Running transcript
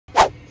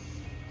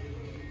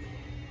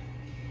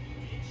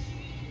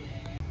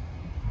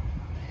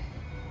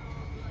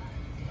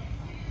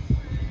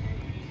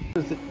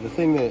The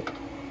thing that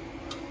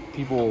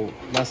people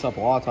mess up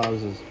a lot of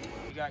times is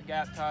you got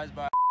gap ties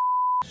by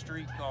a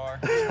street car.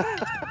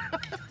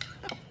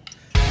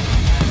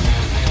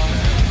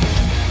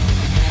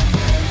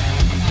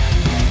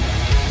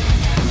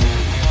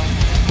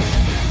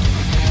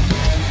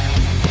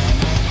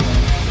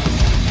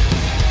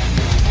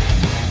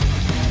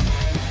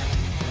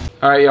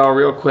 All right, y'all,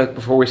 real quick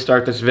before we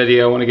start this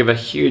video, I want to give a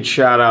huge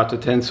shout out to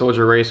Tin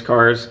Soldier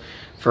Racecars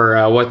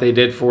for what they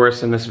did for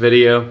us in this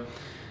video.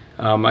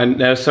 I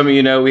know some of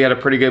you know we had a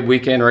pretty good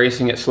weekend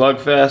racing at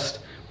Slugfest,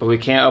 but we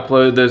can't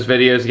upload those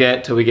videos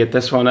yet till we get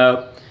this one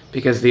up,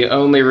 because the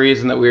only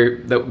reason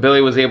that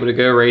Billy was able to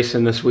go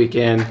racing this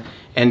weekend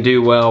and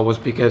do well was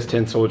because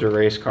Tin Soldier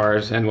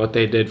Racecars and what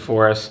they did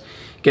for us.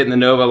 Getting the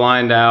Nova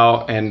lined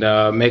out and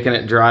making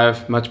it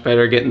drive much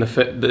better, getting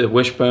the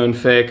wishbone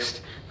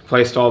fixed,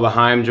 placed all the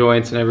Heim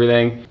joints and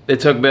everything. They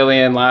took Billy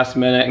in last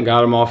minute and got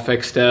them all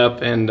fixed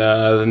up, and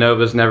the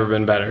Nova's never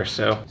been better.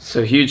 So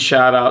huge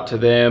shout out to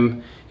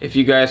them. If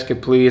you guys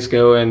could please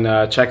go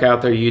and check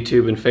out their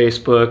YouTube and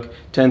Facebook,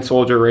 Tin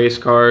Soldier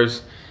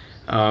Racecars.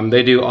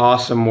 They do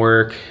awesome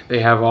work. They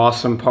have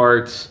awesome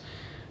parts,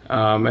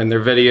 and their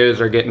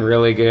videos are getting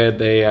really good.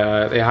 They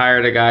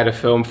hired a guy to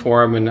film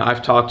for them, and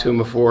I've talked to him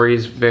before.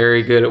 He's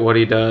very good at what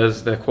he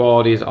does. The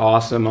quality is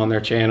awesome on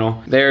their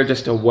channel. They're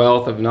just a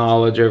wealth of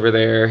knowledge over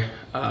there.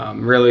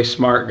 Really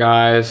smart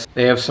guys.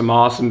 They have some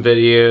awesome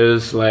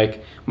videos.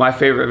 Like, my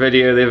favorite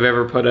video they've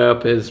ever put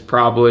up is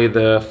probably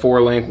the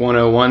 4-link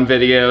 101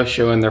 video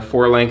showing their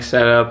 4-link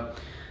setup.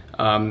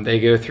 They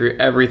go through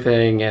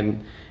everything,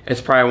 and it's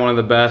probably one of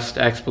the best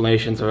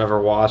explanations I've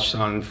ever watched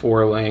on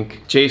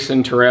 4-link.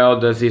 Jason Terrell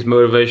does these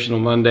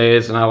Motivational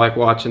Mondays, and I like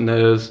watching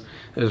those.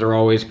 Those are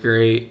always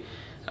great.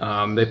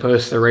 They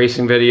post their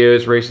racing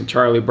videos, Racing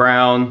Charlie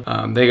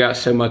Brown. They got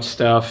so much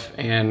stuff,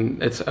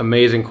 and it's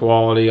amazing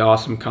quality,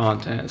 awesome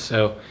content.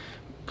 So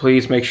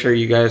please make sure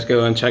you guys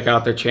go and check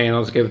out their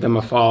channels, give them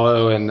a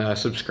follow, and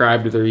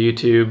subscribe to their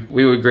YouTube.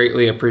 We would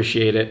greatly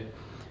appreciate it.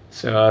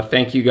 So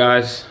thank you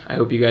guys. I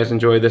hope you guys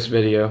enjoyed this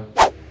video.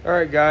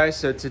 Alright guys,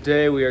 so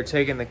today we are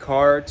taking the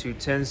car to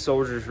Tin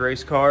Soldiers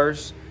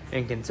Racecars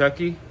in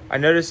Kentucky. I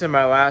noticed in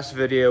my last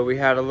video we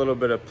had a little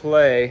bit of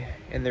play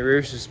in the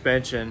rear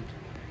suspension.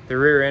 The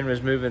rear end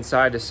was moving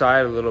side to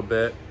side a little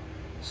bit.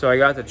 So I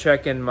got to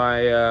check in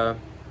my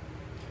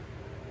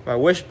my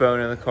wishbone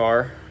in the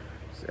car.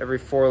 Every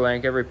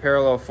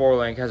parallel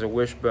 4-link has a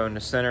wishbone to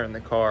center in the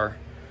car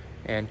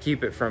and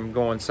keep it from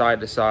going side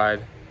to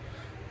side.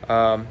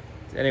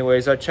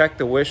 Anyways, I checked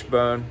the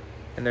wishbone,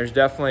 and there's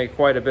definitely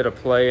quite a bit of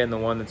play in the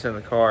one that's in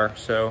the car.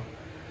 So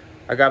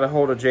I got a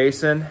hold of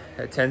Jason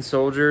at Tin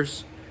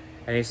Soldiers,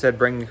 and he said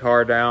bring the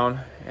car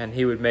down and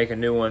he would make a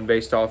new one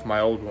based off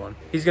my old one.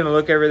 He's gonna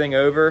look everything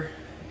over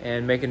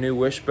and make a new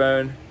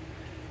wishbone,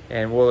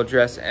 and we'll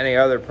address any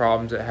other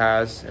problems it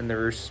has in the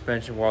rear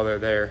suspension while they're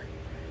there.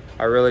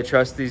 I really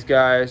trust these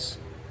guys.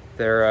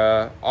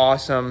 They're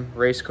awesome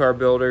race car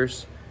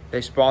builders.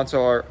 They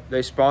sponsor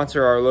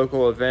our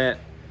local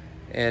event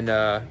in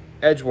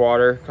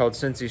Edgewater called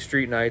Cincy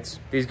Street Nights.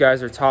 These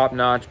guys are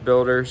top-notch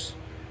builders.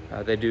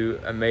 They do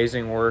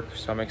amazing work,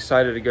 so I'm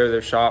excited to go to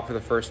their shop for the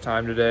first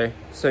time today.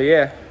 So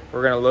yeah,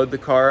 we're gonna load the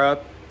car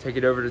up, take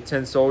it over to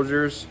Tin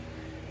Soldiers,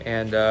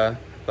 and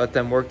let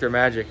them work their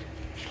magic.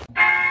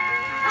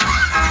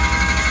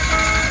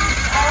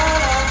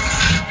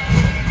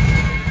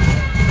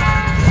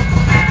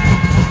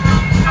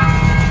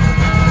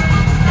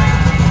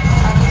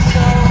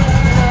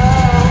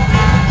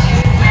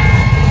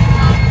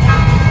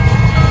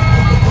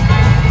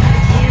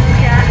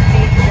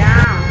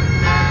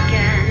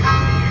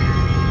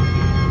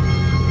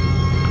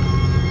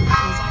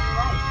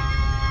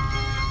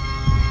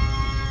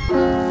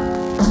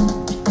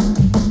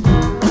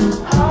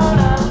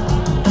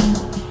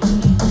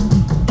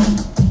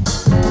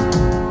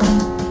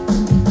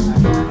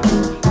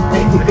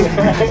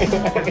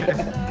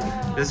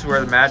 This is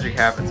where the magic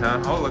happens,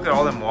 huh? Oh, look at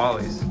all them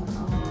Wallies.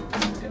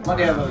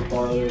 might have those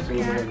borrowers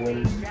who are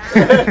winning.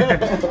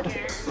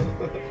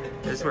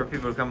 This is where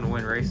people come to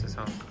win races,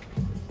 huh?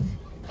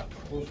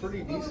 We're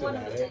pretty decent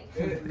at it.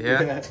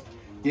 Yeah?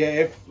 Yeah,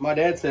 if my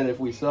dad said if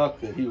we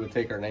sucked that he would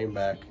take our name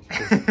back.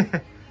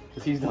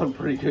 Because he's done a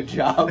pretty good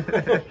job.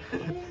 That's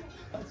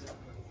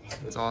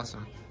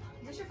awesome.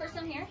 Is this your first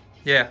time here?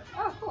 Yeah.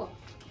 Oh, cool.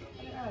 I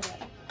didn't realize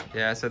that.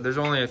 Yeah, I said there's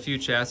only a few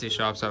chassis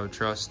shops I would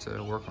trust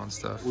to work on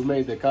stuff. We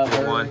made the cut.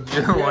 One.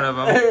 You're one of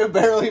them.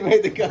 Barely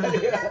made the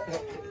cut. Yeah.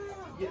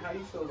 How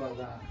you feel about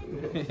that?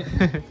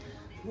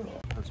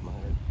 That's my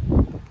head.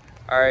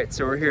 Alright,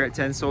 so we're here at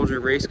Tin Soldier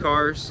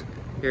Racecars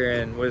here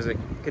in, what is it,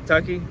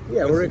 Kentucky?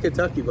 Yeah, we're in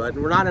Kentucky, bud.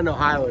 We're not in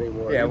Ohio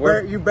anymore. Yeah,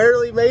 you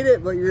barely made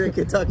it, but you're in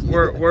Kentucky.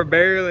 We're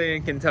barely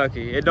in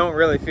Kentucky. It don't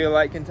really feel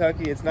like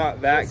Kentucky. It's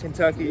not that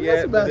Kentucky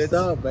yet, but it's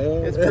up,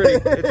 man.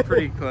 It's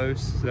pretty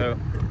close. So,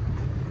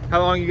 how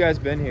long you guys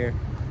been here?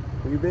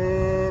 We've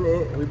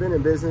been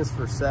in business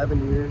for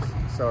 7 years.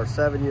 So our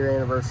 7-year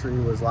anniversary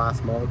was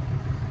last month.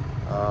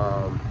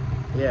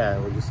 Yeah,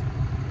 we just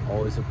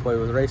always have played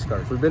with race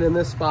cars. We've been in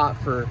this spot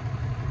for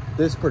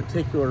this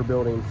particular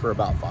building for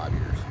about 5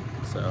 years.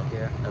 So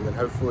Yeah. and then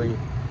hopefully,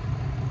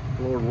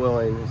 Lord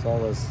willing, as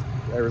long as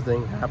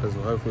everything happens,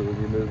 hopefully we'll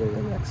be moving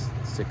in the next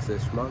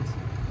 6-ish months.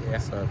 Yeah.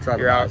 So try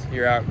to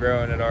You're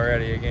outgrowing it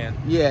already again.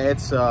 Yeah,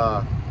 it's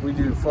we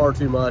do far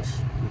too much,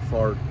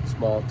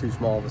 too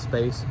small of a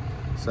space.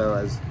 So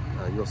as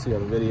you'll see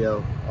on the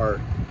video, our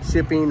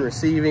shipping,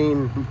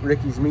 receiving,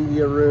 Ricky's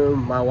media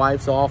room, my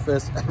wife's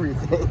office,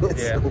 everything.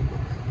 Yeah.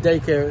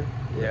 Daycare.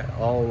 Yeah.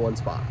 All in one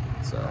spot.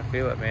 So I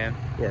feel it, man.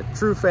 yeah,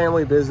 true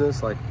family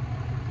business. Like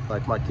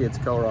my kids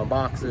color on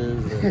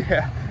boxes. And,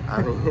 Yeah.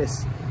 I mean,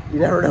 you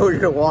never know what you're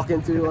gonna walk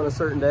into on a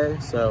certain day.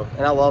 So,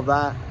 and I love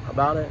that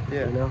about it.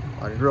 Yeah. You know,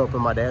 I grew up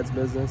in my dad's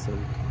business,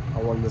 and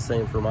I wanted the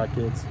same for my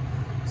kids,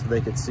 so they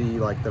could see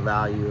like the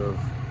value of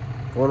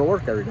going to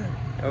work every day.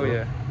 Oh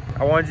yeah.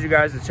 I wanted you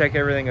guys to check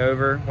everything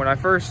over. When I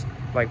first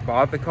like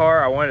bought the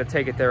car, I wanted to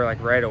take it there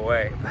like right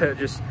away, but it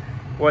just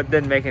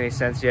didn't make any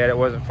sense yet. It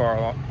wasn't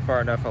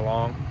far enough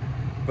along.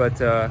 But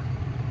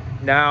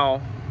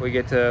now we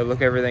get to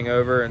look everything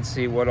over and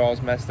see what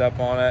all's messed up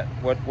on it,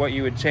 what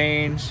you would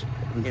change.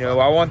 You know,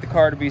 I want the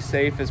car to be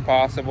safe as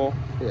possible.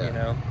 Yeah. You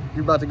know.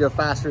 You're about to go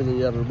faster than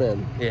you ever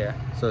been. Yeah.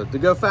 So to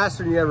go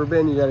faster than you ever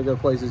been, you got to go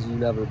places you've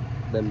never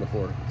been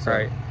before. So.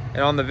 Right.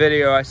 And on the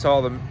video, I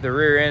saw the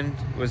rear end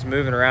was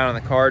moving around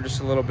in the car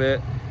just a little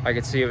bit. I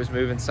could see it was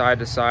moving side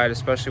to side,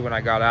 especially when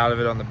I got out of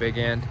it on the big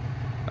end.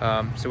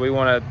 So we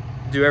want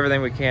to do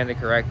everything we can to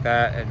correct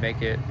that and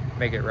make it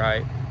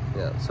right.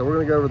 Yeah. So we're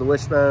gonna go over the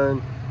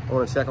wishbone. I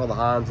want to check all the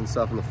Heims and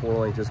stuff in the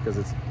 4-link just because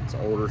it's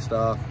older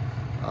stuff.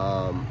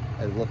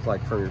 It looked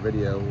like from your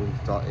video we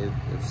thought it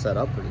was set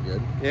up pretty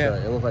good. Yeah. So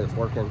it looked like it's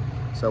working.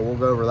 So we'll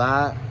go over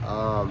that.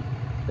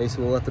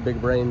 Basically, we'll let the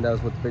big brain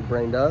does what the big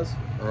brain does,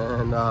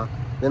 and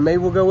then maybe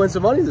we'll go win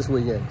some money this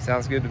weekend.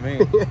 Sounds good to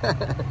me.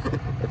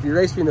 If you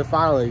race me in the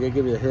final, you're gonna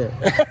give me a hit.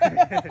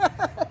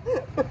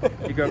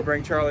 You gonna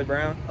bring Charlie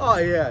Brown? Oh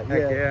yeah, Heck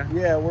yeah.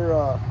 Yeah, we're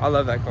I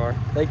love that car.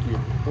 thank you.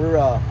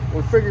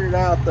 We're figuring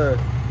out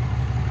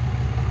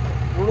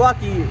we're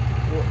lucky.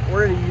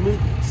 We're in a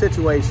unique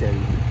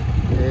situation.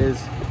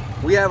 Is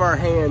we have our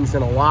hands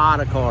in a lot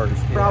of cars,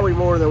 probably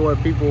more than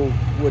what people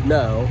would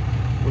know,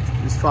 which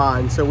is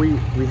fine. So we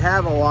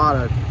have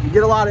you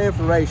get a lot of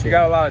information. You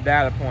got a lot of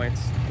data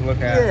points to look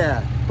at.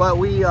 Yeah, but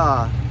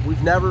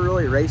we've never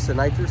really raced a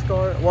nitrous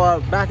car. Well,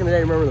 back in the day,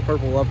 remember the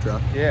purple love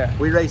truck? Yeah.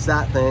 We raced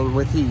that thing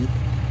with Heath,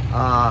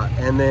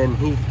 and then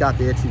Heath got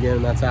the itch again,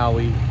 and that's how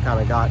we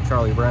kind of got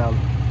Charlie Brown.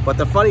 But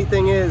the funny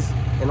thing is,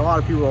 and a lot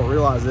of people don't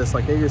realize this,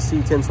 like they just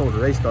see 10 Soldier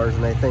race cars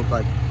and they think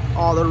like,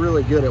 oh, they're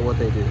really good at what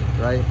they do,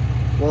 right?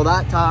 Well,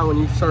 that time when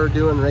you started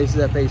doing races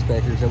at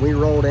Pacemakers and we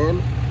rolled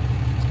in,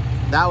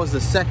 that was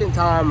the second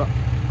time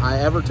I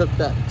ever took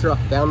that truck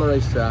down the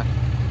racetrack,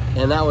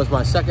 and that was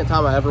my second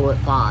time I ever went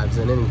 5s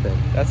in anything.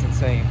 That's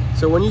insane.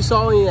 So when you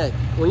saw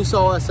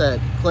us at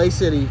Clay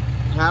City,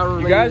 however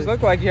You guys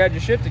look like you had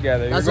your shit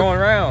together. You're going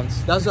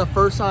rounds. That was the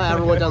first time I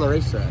ever went down the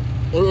racetrack.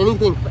 And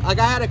anything, like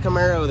I had a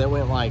Camaro that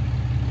went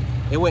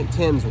it went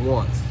 10s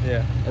once.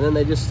 Yeah. And then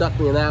they just stuck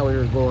me in that. We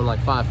were going like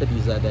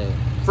 550s that day.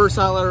 First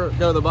time I let her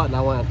go to the button,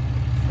 I went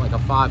like a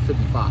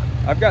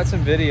 555. I've got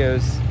some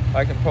videos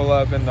I can pull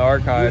up in the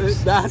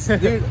archives.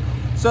 Dude.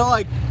 So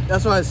like,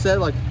 that's what I said,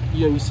 like,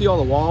 you know, you see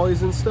all the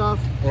Wallies and stuff,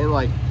 and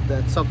like,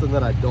 that's something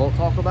that I don't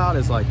talk about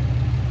is like,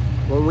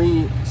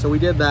 we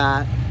did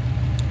that,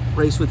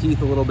 raced with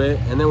Heath a little bit,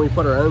 and then we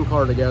put our own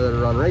car together to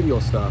run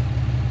radial stuff.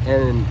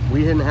 And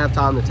we didn't have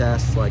time to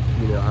test, like,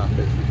 you know how it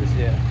is.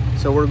 Yeah.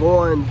 So we're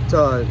going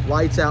to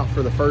lights out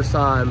for the first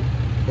time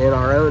in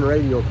our own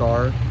radial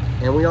car,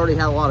 and we already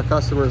had a lot of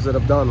customers that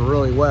have done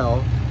really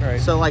well. Right.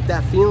 So like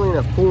that feeling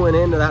of pulling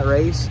into that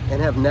race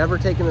and have never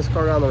taken this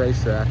car down the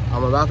racetrack.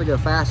 I'm about to go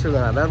faster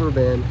than I've ever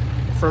been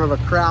in front of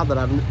a crowd that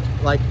I've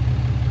like,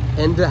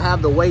 and to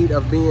have the weight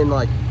of being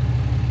like,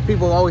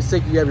 people always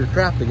think you have your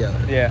crap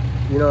together. Yeah.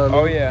 You know what I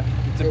mean? Oh yeah.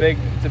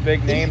 It's a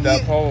big name to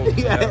uphold.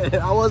 Yeah, you know?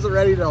 I wasn't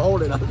ready to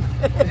hold it up.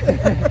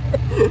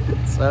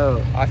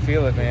 So I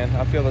feel it, man.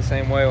 I feel the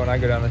same way when I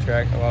go down the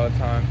track a lot of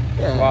time.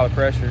 Yeah. A lot of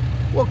pressure.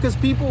 well, because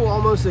people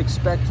almost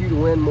expect you to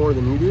win more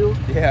than you do.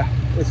 Yeah.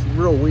 It's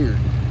real weird.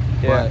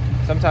 Yeah.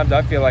 But sometimes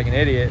I feel like an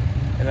idiot,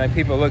 and then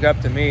people look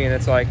up to me, and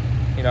it's like,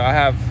 you know, I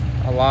have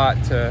a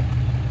lot to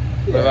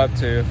live up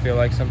to. I feel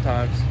like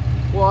sometimes.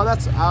 Well,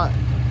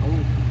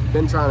 I've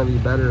been trying to be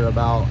better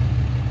about,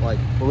 like,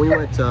 when we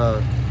went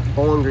to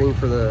Bowling Green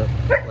for the,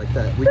 like,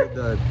 that, we did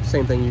the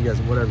same thing you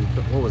guys, what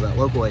was that,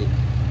 Local 8.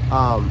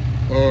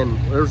 And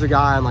there was a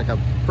guy in, like,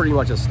 pretty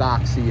much a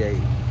stock C8,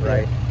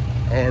 right?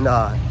 And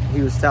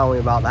he was telling me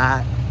about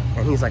that,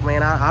 and he's like,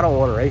 man, I don't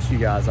want to race you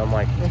guys. I'm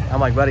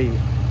like, buddy,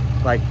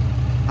 like,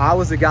 I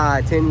was the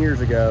guy 10 years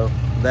ago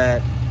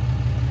that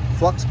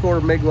flux core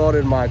MIG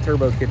welded my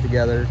turbo kit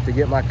together to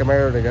get my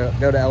Camaro to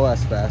go to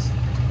LS Fest.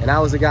 And I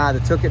was the guy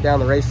that took it down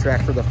the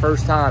racetrack for the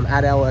first time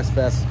at LS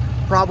Fest,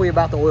 probably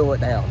about to oil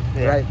it down,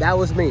 right? That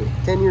was me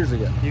 10 years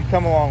ago. You've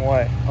come a long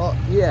way. Oh,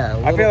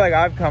 yeah. I feel like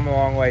I've come a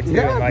long way too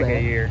in like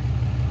a year.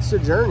 It's a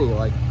journey,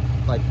 like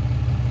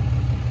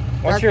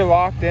once you're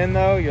locked in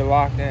though, you're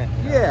locked in.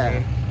 You know what I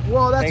mean?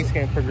 Well, that's things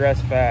can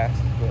progress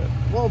fast. But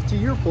well, to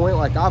your point,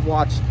 like I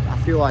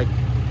feel like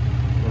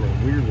in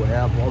a weird way,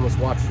 I've almost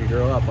watched you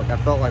grow up. Like I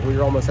felt like we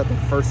were almost at the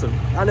first of.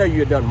 I know you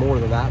had done more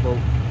than that, but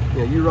you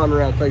know, you run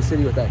around Clay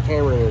City with that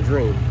camera in a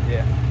dream.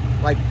 yeah,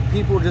 Like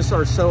people just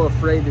are so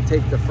afraid to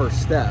take the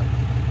first step,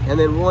 and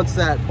then once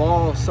that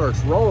ball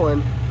starts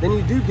rolling, then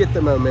you do get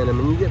the momentum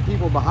and you get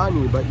people behind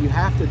you. But you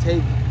have to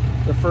take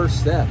the first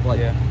step. Like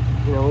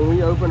you know, when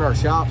we opened our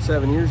shop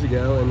 7 years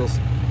ago, and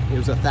it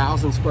was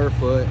 1,000 square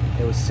foot.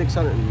 It was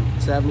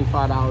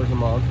 $675 a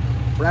month.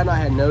 Brad and I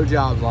had no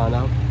jobs lined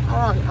up.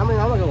 I mean, I'm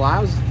not gonna lie, I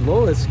was a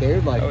little bit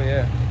scared. Like, oh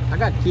yeah, I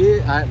got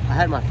kids. I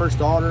had my first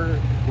daughter.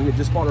 We had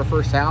just bought our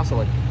first house. I'm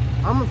like,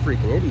 I'm a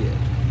freaking idiot.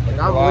 Like,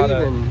 I'm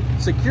leaving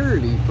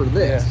security for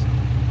this,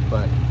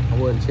 but I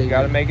wouldn't change. you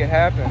got to make it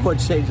happen. I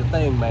wouldn't change a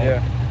thing, man.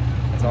 Yeah,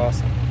 that's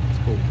awesome. It's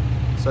cool.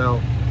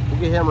 So we'll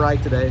get him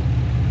right today,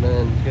 and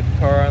then Get the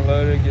car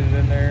unloaded, get it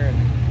in there,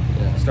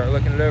 and start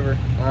looking it over.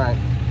 All right.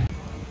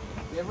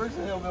 Yeah, Rick's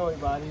a hillbilly,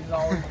 buddy. He's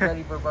always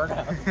ready for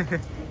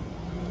burnout.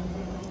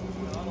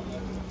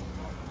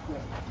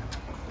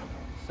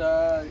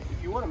 So,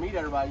 if you want to meet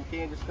everybody, you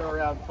can just go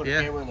around and put a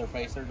camera in their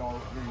face. They're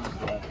used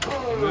to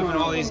that.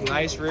 Moving all these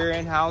nice rear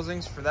end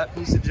housings for that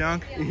piece of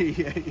junk.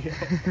 yeah.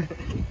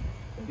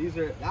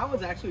 That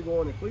one's actually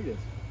going to Cletus.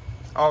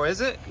 Oh,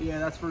 is it? Yeah,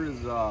 that's for his,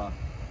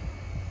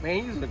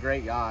 man, he's a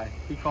great guy.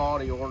 He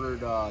called, he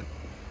ordered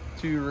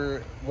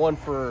one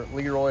for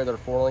Leroy, they're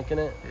 4-link in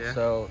it. Yeah.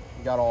 So,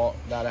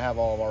 gotta have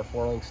all of our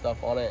 4-link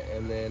stuff on it.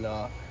 And then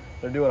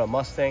they're doing a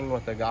Mustang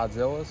with a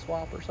Godzilla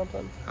swap or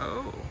something.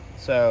 Oh.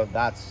 So,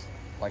 that's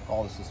like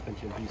all the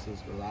suspension pieces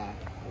for that.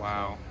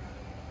 Wow.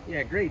 So,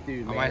 yeah, great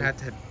dude, man. I might have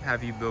to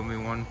have you build me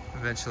one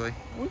eventually.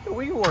 We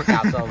can work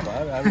out something,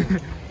 bud. I mean,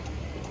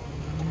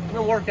 you're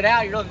gonna work it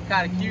out. You're looking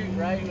kind of cute,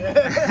 right?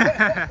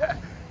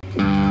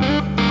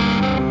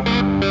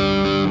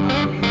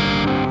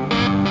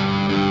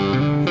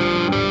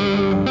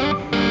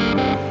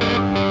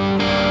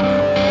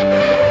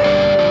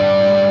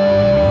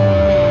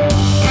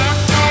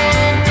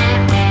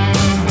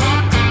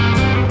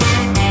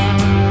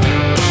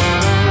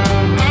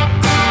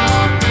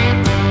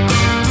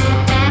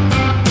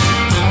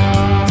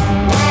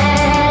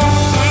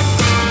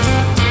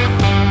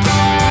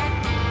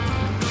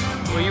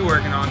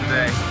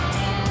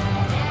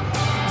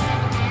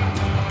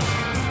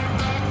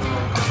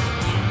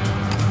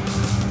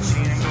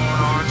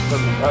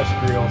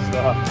 Industrial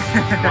stuff,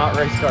 not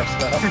race car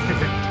stuff.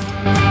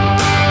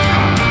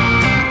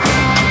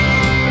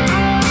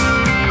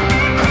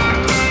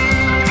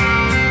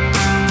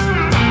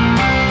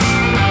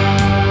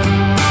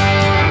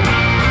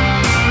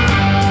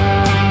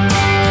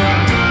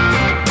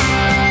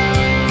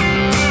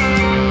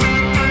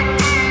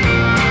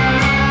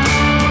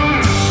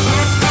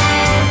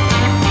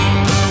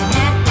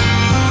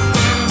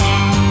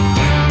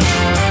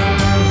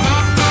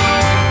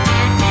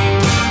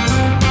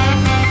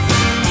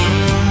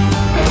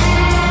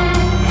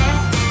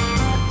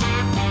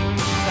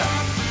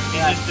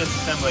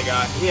 Disassembly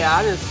guy. Yeah,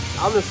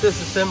 I'm just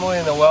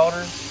disassembling the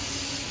welder,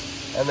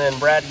 and then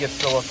Brad gets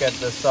to look at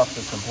the stuff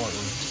that's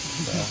important.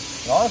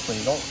 So, honestly,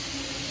 you don't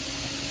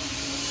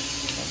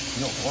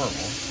feel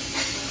horrible.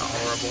 Not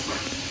horrible.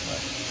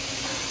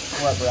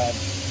 What, Brad?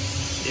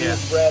 Yeah.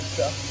 Here's Brad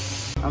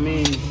stuff. I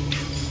mean,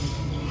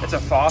 it's a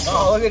fossil.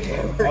 Oh, look at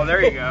you. Oh,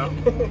 there you go.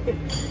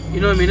 you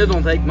know what I mean? It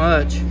don't take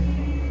much.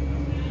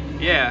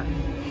 Yeah.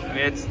 I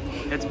mean,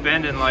 it's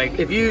bending like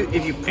if you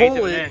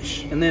pull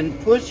it and then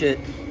push it,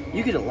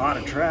 you get a lot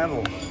of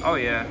travel. Oh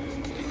yeah.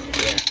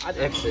 I'd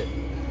exit.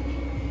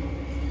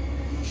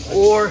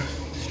 Or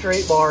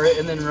straight bar it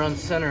and then run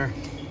center.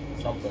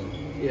 Something.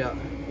 Yeah.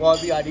 Well,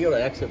 it'd be ideal to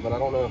exit, but I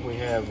don't know if we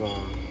have.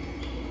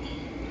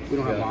 We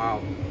don't have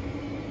mild.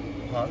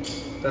 Huh?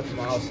 That's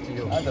mild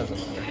steel. That doesn't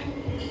matter.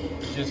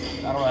 It's just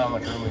I don't know how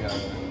much room we got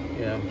there.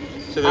 Yeah.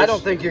 So I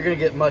don't think you're gonna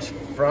get much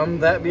from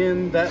that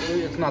being that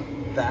loose. It's not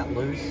that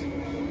loose.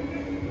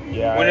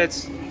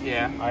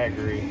 Yeah, I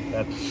agree.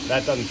 That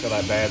doesn't feel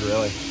that bad,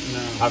 really.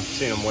 No. I've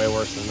seen them way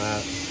worse than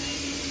that.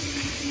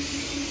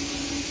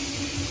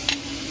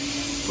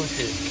 Push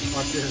it.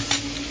 Watch this.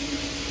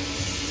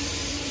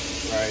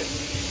 Right.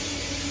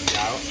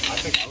 Yeah, I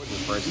think I would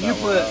just brace You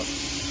that one up.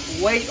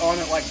 put weight on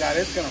it like that,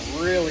 it's gonna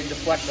really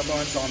deflect a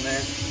bunch on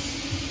there.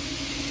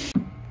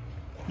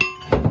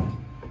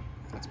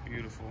 That's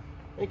beautiful.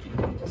 Thank you.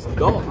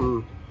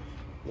 Dalton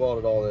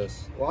welded all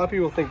this. A lot of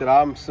people think that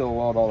I'm still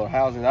weld all their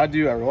housing. I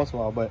do every once in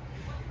a while, but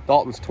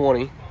Dalton's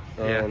 20,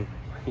 and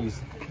he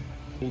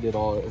did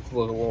all it. It's a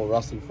little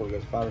rusty before it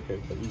goes powder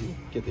coat, but you can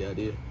get the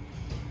idea.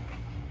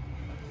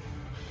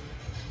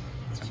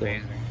 It's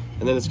amazing.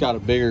 And then it's got a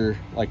bigger,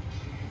 like,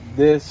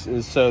 this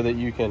is so that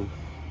you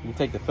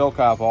take the fill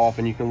cap off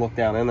and you can look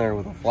down in there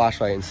with a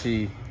flashlight and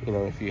see, you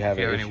know, if you have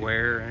any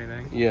wear or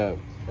anything. Yeah,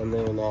 and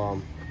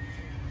then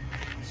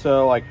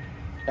so like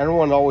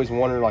everyone always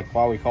wondered like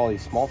why we call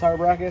these small tire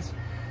brackets.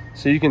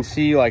 So you can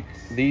see like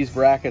these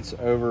brackets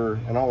over,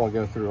 and I don't want to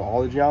go through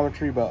all the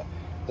geometry, but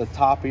the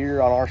top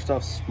ear on our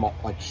stuff's small,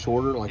 like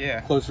shorter, like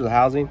Yeah. closer to the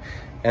housing,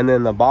 and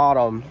then the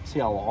bottom. See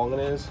how long it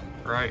is?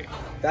 Right.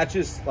 That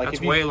just like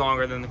That's way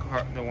longer than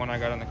the one I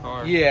got in the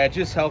car. Yeah, it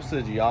just helps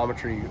the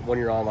geometry when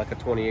you're on like a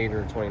 28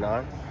 or a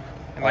 29.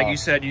 And like you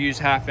said, you use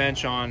 1/2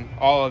 inch on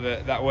all of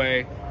it. That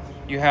way,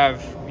 you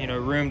have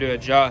room to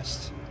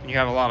adjust, and you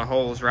have a lot of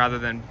holes rather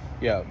than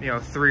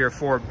 3 or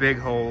 4 big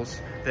holes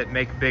that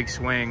make big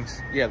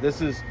swings. Yeah,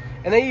 this is,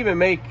 and they even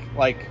make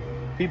like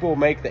people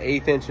make the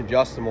 1/8 inch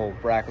adjustable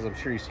brackets. I'm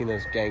sure you've seen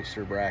those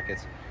gangster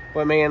brackets,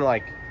 but man,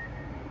 like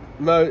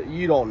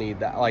you don't need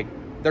that. Like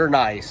they're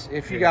nice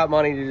if you got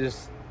money to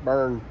just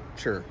burn,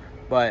 sure.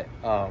 But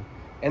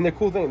and the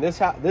cool thing,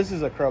 this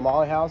is a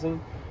chromoly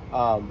housing,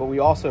 but we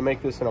also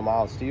make this in a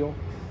mild steel,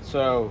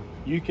 so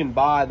you can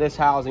buy this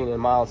housing in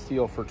mild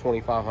steel for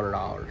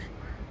 $2,500,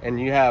 and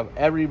you have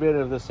every bit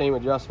of the same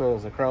adjustment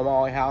as the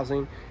chromoly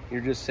housing.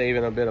 You're just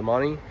saving a bit of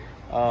money.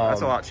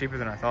 That's a lot cheaper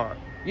than I thought.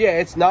 Yeah,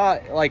 it's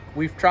not like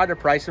we've tried to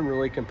price them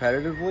really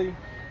competitively,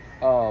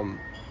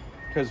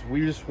 because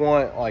we just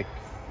want, like,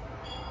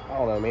 I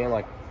don't know, man,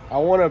 like I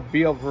want to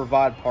be able to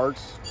provide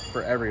parts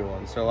for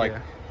everyone. So like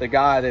the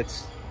guy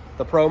that's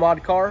the pro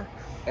mod car,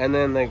 and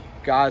then the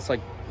guys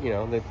like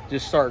that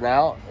just starting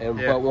out and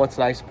but wants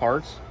nice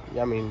parts.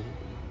 I mean,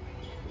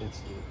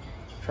 it's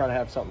try to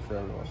have something for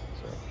everyone.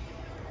 So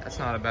that's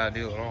not a bad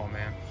deal at all,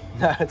 man.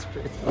 That's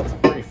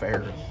pretty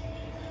fair.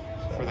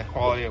 For the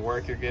quality of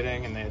work you're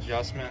getting and the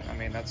adjustment, I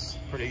mean, that's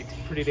pretty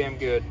damn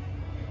good.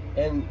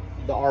 And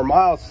our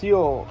mild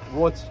steel,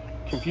 what's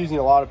confusing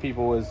a lot of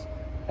people is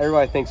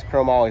everybody thinks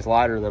chromoly is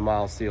lighter than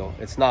mild steel.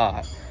 It's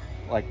not.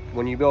 Like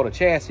when you build a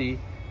chassis,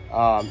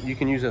 you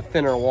can use a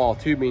thinner wall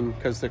tubing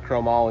because the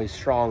chromoly is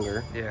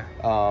stronger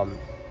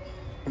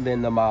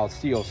than the mild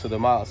steel. So the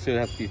mild steel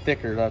has to be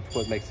thicker. That's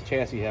what makes the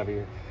chassis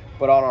heavier.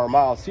 But on our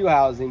mild steel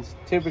housings,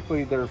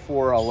 typically they're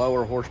for a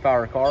lower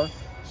horsepower car.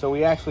 So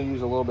we actually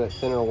use a little bit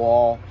thinner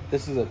wall.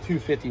 This is a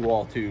 250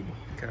 wall tube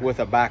with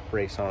a back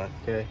brace on it.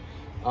 Okay.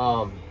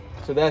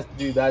 So that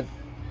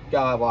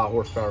gotta have a lot of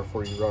horsepower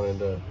before you run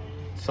into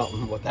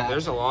something with that.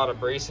 There's a lot of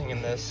bracing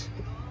in this.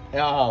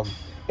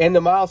 And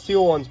the mild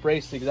steel one's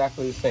braced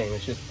exactly the same.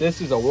 It's just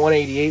this is a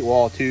 188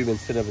 wall tube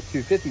instead of a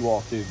 250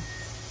 wall tube.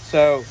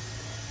 So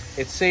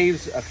it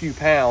saves a few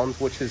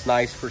pounds, which is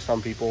nice for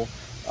some people.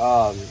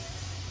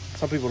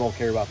 Some people don't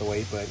care about the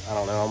weight, but I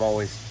don't know. I'm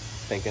always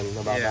thinking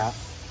about that.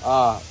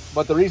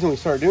 But the reason we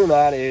started doing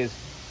that is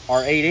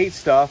our 8.8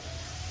 stuff.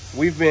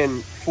 We've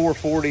been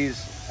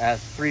 440s at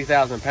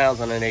 3,000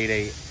 pounds on an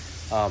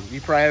 8.8. You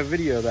probably have a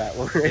video of that.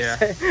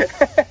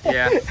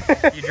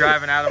 You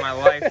driving out of my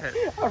life at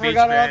I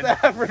forgot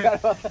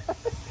about that.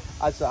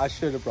 I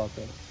should have brought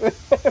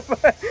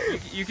that.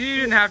 you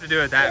didn't have to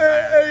do it that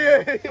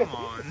fast. Come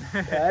on.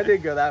 I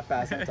didn't go that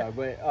fast that time.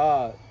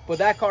 But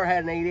that car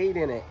had an 8.8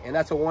 in it, and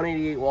that's a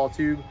 188 wall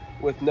tube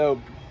with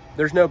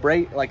there's no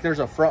brace. Like there's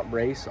a front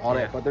brace on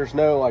it, but there's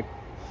no like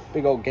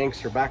big old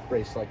gangster back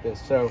brace like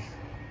this. So,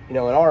 in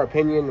our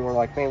opinion, we're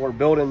like, man, we're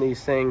building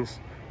these things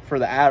for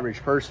the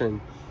average person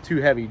too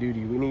heavy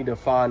duty. We need to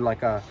find like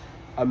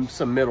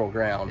some middle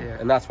ground,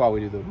 and that's why we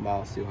do the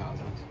mild steel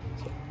housings.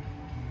 So.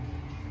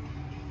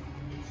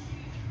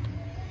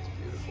 It's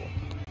beautiful.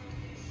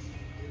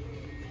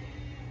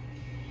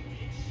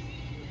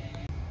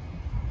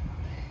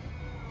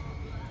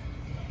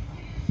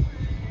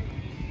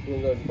 You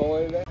want to go pull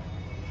over there?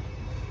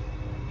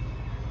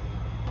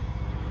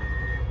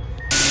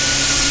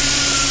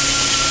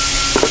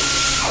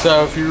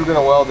 So if you were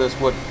gonna weld this,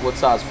 what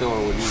size filler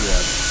would you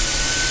have?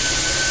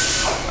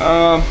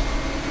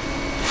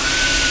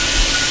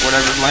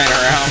 Whatever's laying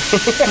around.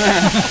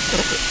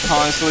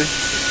 Honestly,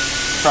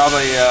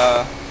 probably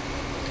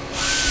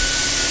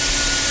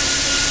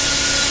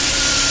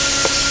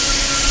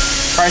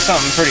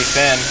something pretty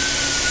thin.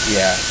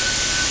 Yeah.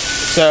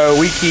 So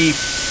we keep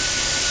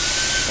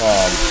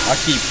I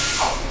keep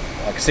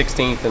like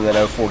 16th and then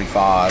 0.45.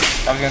 I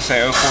was gonna say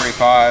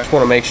 0.45. Just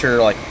want to make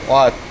sure, like a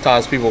lot of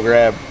times people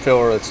grab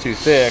filler that's too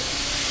thick,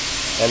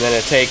 and then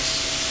it takes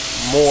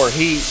more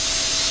heat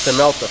to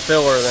melt the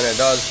filler than it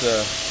does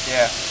to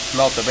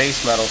melt the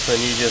base metal, so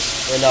then you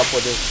just end up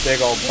with this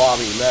big old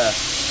blobby mess.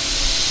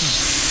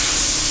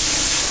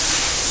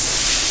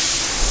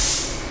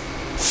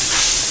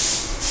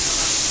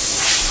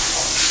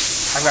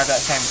 I've got that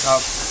same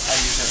cup. I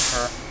use it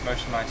for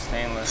most of my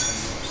stainless and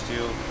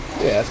steel.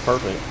 Yeah, that's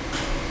perfect.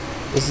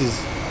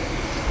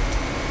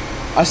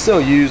 I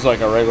still use like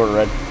a regular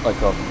red, like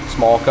a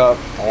small cup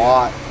a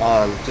lot,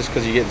 just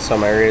because you get in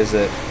some areas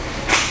that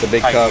the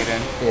big cup,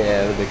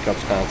 the big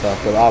cup's kind of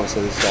tough, but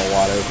obviously this is all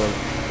wide open.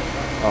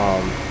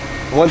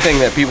 One thing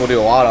that people do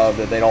a lot of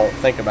that they don't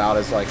think about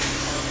is like,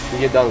 you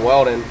get done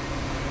welding,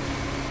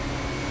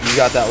 you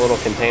got that little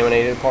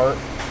contaminated part,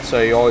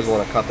 so you always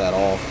want to cut that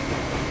off.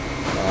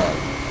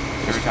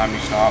 Every time you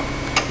stop.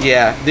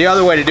 Yeah, the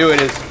other way to do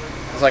it is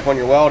like when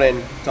you're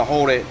welding, to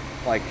hold it,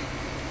 like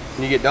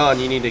when you get done,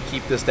 you need to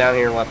keep this down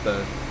here and let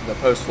the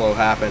post flow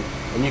happen,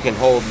 and you can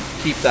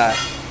keep that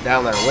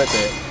down there with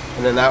it,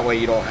 and then that way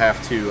you don't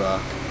have to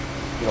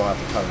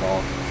cut it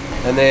off.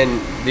 And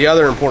then the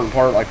other important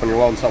part, like when you're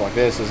welding something like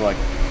this, is like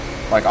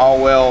I'll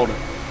weld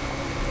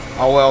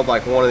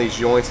like one of these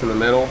joints in the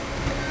middle,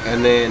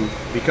 and then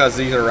because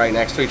these are right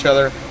next to each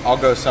other, I'll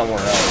go somewhere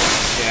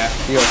else. Yeah.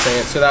 You know what I'm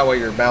saying? So that way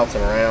you're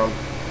bouncing around.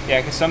 Yeah,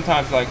 because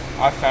sometimes, like,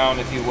 I found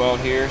if you weld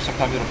here,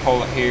 sometimes it'll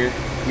pull it here.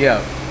 Yeah.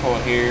 Pull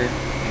it here.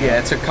 Yeah,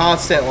 it's a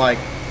constant, like,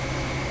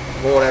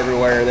 going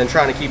everywhere and then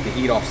trying to keep the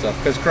heat off stuff.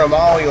 Because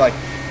chromoly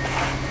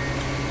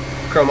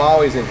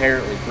is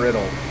inherently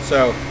brittle.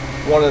 So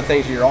one of the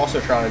things you're also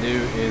trying to do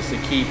is to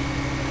keep,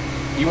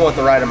 you want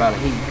the right amount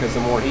of heat, because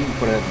the more heat you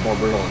put in it, the more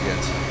brittle it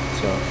gets.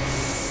 So,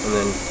 and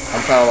then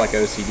I'm kind of like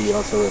OCD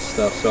on some of this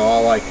stuff. So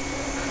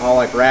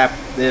I'll wrap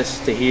this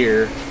to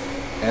here,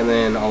 and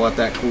then I'll let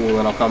that cool, and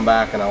then I'll come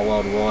back and I'll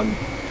weld one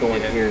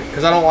joint here.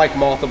 Because I don't like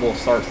multiple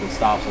starts and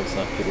stops and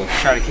stuff.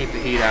 Try to keep the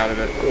heat out of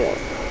it. Yeah.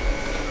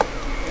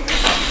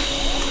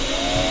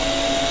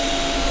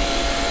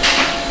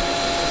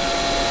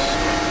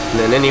 And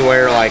then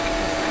anywhere like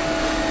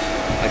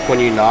when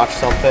you notch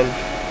something,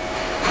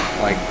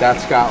 like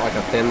that's got like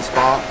a thin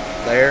spot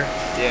there.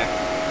 Yeah.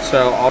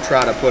 So I'll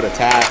try to put a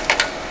tack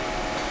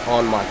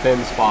on my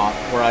thin spot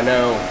where I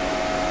know,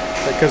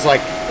 because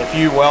like if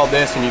you weld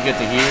this and you get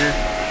to here,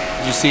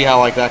 did you see how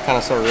like that kind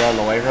of started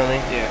running away from me?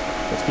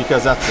 Yeah. It's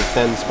because that's the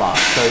thin spot.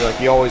 So like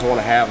you always want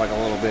to have like a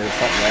little bit of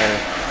something there.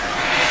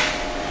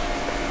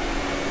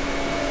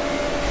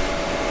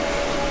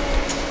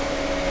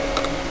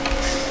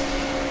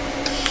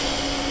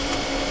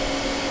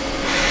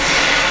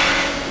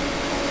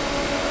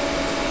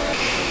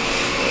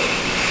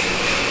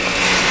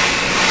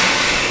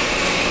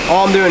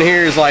 All I'm doing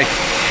here is like,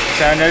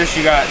 so I noticed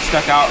you got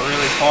stuck out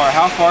really far.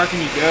 How far can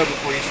you go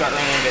before you start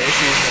running into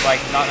issues with like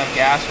not enough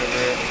gas over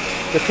it?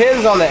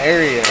 Depends on the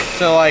area.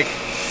 So like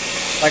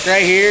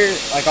right here,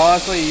 like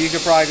honestly, you could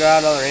probably go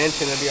out another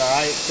inch and it'd be all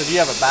right, because you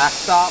have a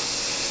backstop,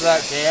 so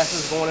that gas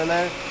is going in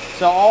there.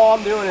 So all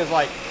I'm doing is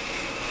like,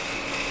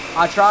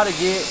 I try to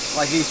get,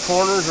 like these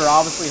corners are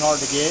obviously hard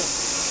to get.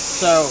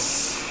 So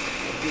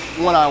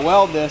when I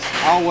weld this,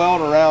 I'll weld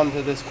around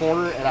to this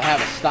corner and I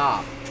have a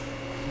stop.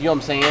 You know what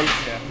I'm saying?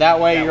 Yeah. That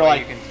way you're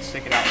like, you can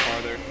stick it out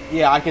farther.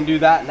 Yeah, I can do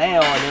that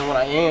now, and then when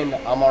I end,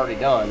 I'm already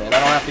done, and I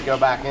don't have to go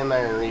back in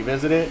there and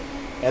revisit it.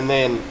 And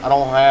then I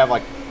don't have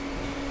like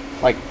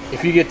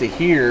if you get to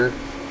here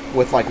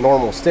with like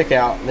normal stick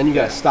out, then you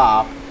gotta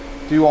stop,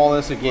 do all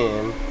this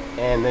again,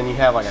 and then you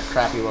have like a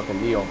crappy looking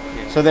deal.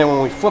 Yeah. So then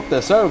when we flip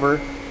this over,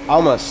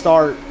 I'm gonna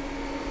start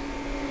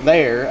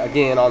there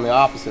again on the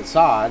opposite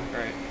side.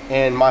 Right.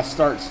 And my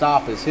start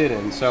stop is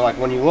hidden. So like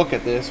when you look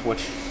at this,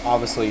 which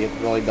obviously it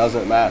really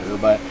doesn't matter,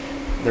 but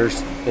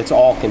it's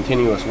all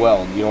continuous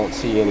weld. You don't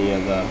see any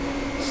of the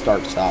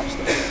start stop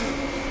stuff.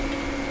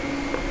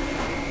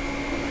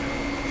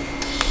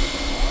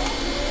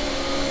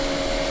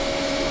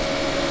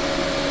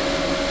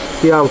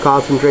 See how I'm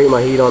concentrating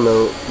my heat on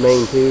the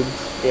main tube?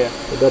 Yeah.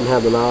 It doesn't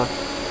have the knock.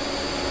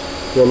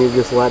 Then you're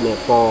just letting it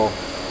fall.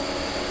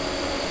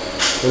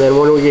 And then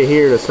when we get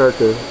here to start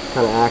to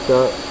kind of act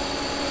up.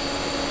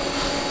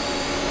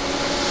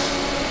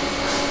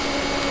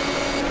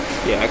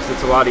 Yeah, because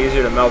it's a lot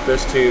easier to melt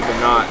this tube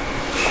and not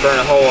burn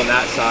a hole on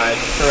that side.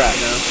 Correct.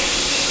 You know?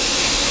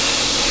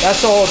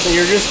 That's the whole thing.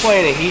 You're just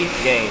playing a heat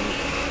game.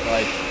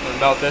 Like, we'll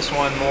melt this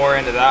one more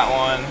into that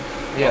one.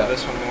 Yeah. Melt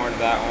this one more into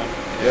that one.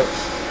 Yep.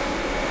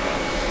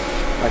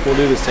 Like we'll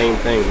do the same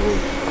thing.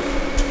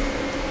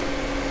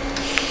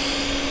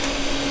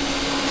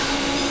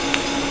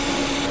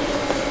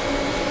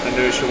 I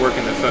notice you're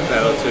working the foot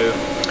pedal too.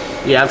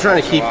 Yeah, I'm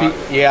trying to keep heat.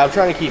 Yeah, I'm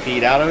trying to keep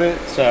heat out of it.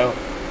 So,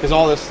 because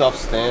all this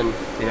stuff's thin,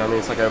 you know, I mean,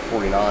 it's like a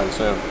 49.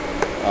 So,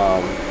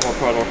 more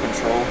pedal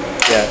control.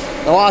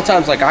 Yeah, a lot of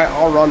times, like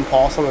I'll run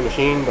pulse on the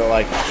machine, but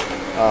like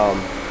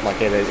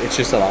it's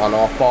just an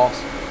on-off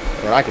pulse,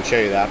 and I can show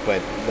you that.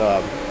 But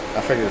I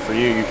figured for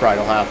you probably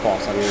don't have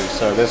pulse on yours,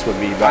 so this would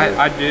be better.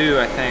 I do,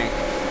 I think,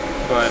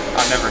 but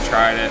I've never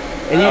tried it.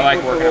 And I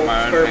like working at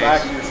my own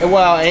pace.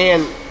 Well,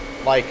 and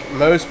like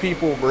most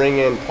people bring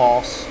in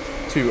pulse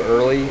too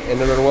early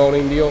into their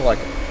welding deal. Like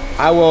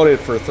I welded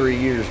for 3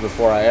 years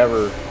before I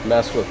ever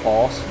messed with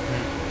pulse,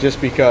 just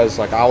because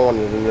like I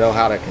wanted to know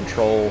how to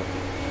control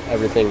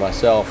everything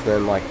myself. And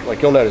then like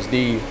you'll notice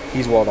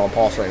he's welding on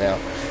pulse right now.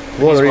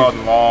 He's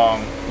welding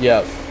long.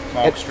 Yeah.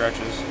 Long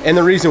stretches. And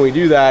the reason we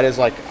do that is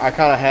like I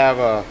kind of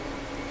have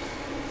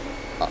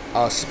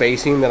a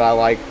spacing that I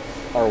like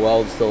our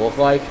welds to look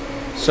like.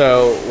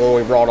 So when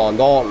we brought on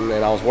Dalton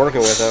and I was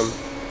working with him,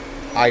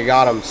 I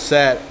got him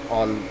set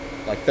on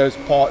like those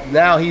pulse.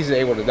 Now he's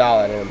able to dial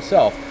that in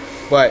himself,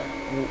 but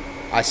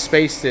I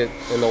spaced it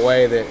in the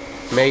way that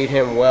made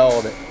him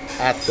weld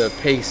at the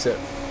pace that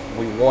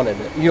we wanted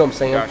it. You know what I'm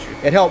saying?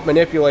 Gotcha. It helped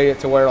manipulate it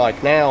to where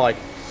like now, like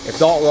if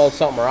Dalton welds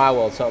something or I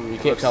weld something, you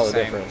can't tell the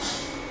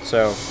difference.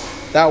 So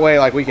that way,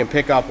 like we can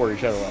pick up where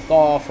each other left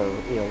off, or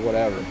you know,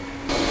 whatever.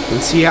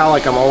 And see how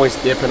like I'm always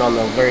dipping on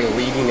the very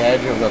leading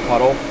edge of the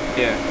puddle?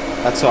 Yeah.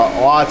 That's a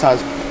lot of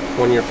times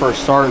when you're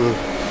first starting,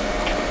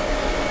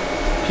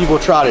 people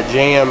try to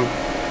jam.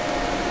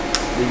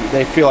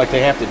 They feel like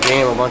they have to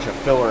jam a bunch of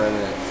filler in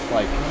it,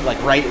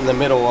 like right in the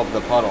middle of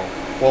the puddle.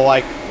 Well,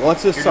 like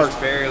once this starts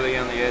just barely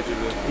on the edge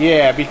of it.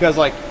 Yeah, because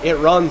like it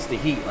runs the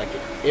heat, like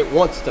it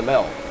wants to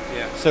melt.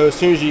 Yeah. So as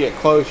soon as you get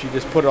close, you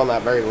just put it on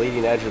that very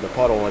leading edge of the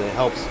puddle, and it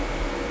helps.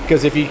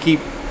 Because if you keep,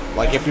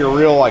 like, if you're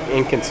real like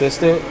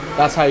inconsistent,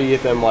 that's how you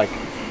get them like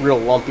real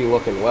lumpy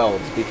looking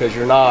welds, because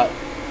you're not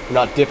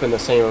dipping the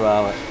same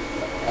amount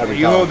every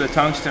time. You hold the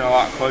tungsten a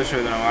lot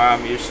closer than what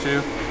I'm used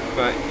to,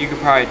 but you could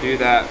probably do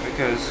that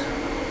because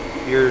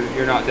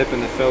you're not dipping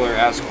the filler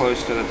as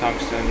close to the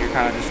tungsten. You're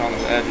kind of just on the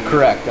edge of it.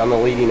 Correct, on the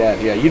leading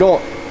edge. Yeah, you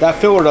don't. That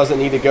filler doesn't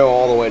need to go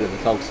all the way to the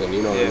tungsten.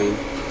 You know what I mean?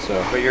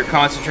 So. But you're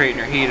concentrating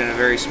your heat in a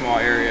very small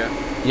area.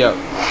 Yep.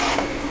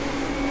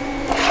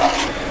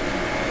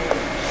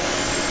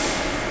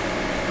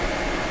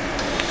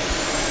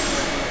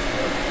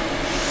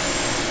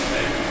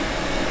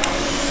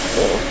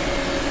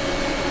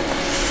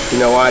 You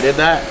know why I did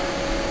that?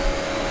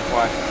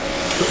 Why?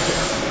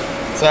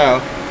 So,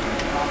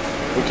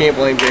 we can't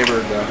blame Bandy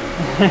Rd though.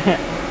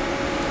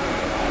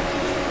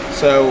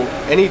 So,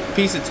 any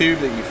piece of tube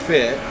that you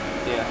fit,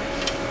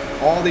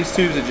 all these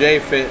tubes that Jay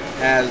fit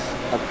has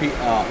a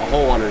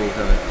hole underneath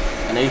of it,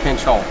 an 1/8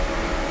 inch hole.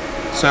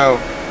 So,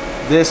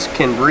 this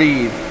can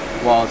breathe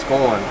while it's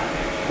going.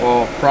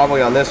 Well,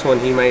 probably on this one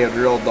he may have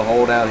drilled the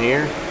hole down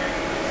here,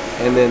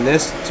 and then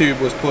this tube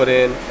was put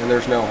in and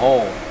there's no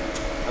hole.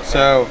 Okay.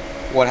 So,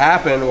 what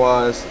happened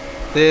was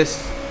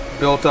this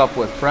built up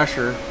with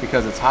pressure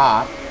because it's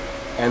hot,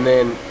 and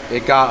then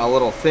it got a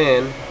little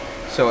thin,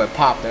 so it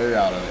popped air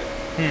out of it.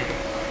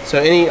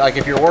 So like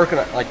if you're working,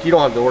 like you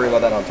don't have to worry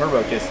about that on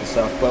turbo kits and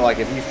stuff, but like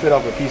if you fit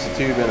up a piece of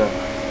tube in a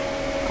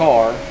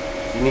car,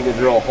 you need to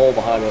drill a hole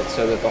behind it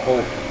so that the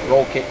whole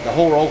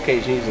roll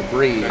cage needs to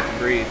breathe. It can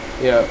breathe.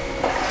 Yeah.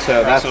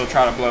 So that's also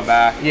try to blow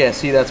back. Yeah.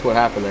 See, that's what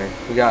happened there.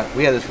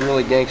 We had this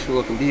really gangster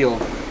looking deal,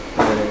 and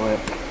then it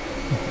went.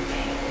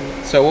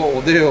 So what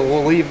we'll do,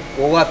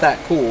 we'll let that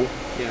cool,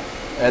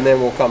 and then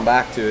we'll come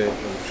back to it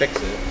and fix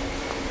it.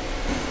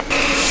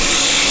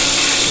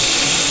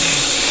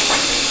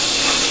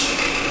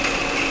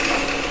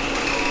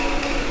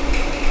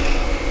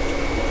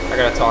 I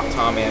gotta talk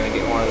Tommy into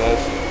get one of those.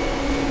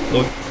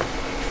 Look.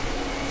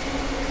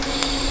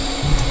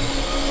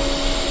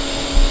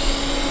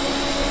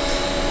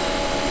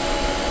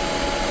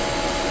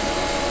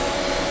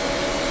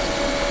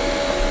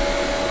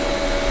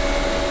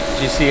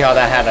 Did you see how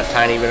that had a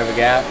tiny bit of a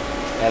gap?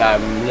 And I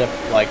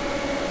nipped like,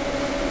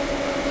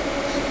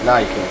 now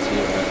you can't see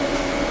it, but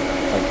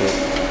like it.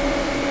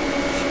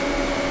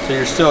 So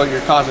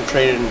you're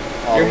concentrated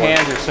on your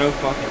hands are so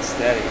fucking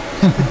steady.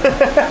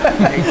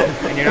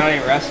 And you're not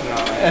even resting on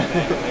it.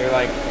 They're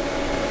like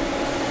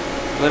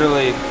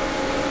literally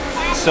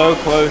so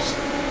close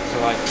to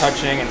like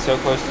touching and so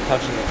close to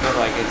touching the foot,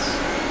 like it's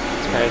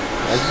crazy.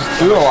 I just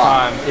do a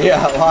lot.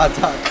 Yeah, a lot of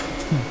time.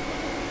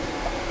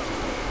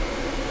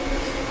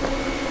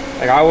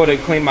 Like I would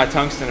have cleaned my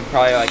tungsten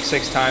probably like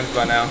 6 times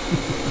by now.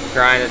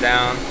 Grind it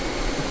down.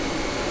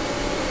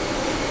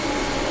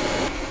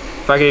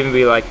 If I could even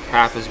be like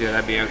half as good,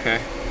 I'd be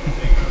okay.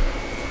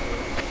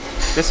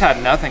 This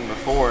had nothing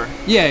before.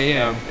 Yeah, You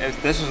know,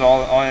 if this was all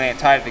the only thing that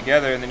tied it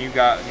together, and then you've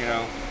got, you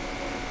know,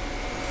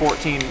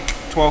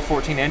 12,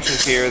 14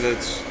 inches here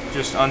that's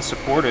just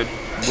unsupported.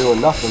 Doing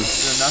nothing.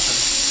 Doing nothing.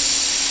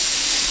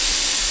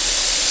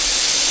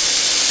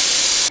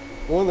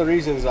 One of the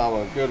reasons I'm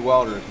a good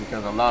welder is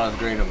because I'm not as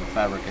great of a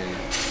fabricator.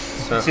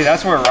 So See,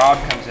 that's where Rob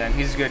comes in.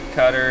 He's a good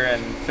cutter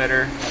and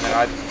fitter, and then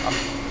I do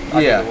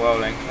the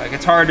welding. Like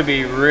it's hard to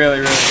be really,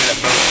 really good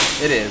at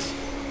both. It is.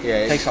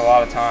 Yeah. It takes a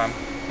lot of time.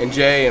 And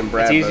Jay and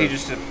Brad. It's easy both.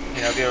 just to,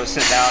 you know, be able to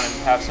sit down and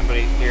have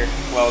somebody here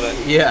weld it.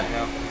 Yeah. You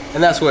know?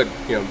 And that's what,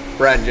 you know,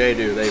 Brad and Jay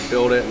do. They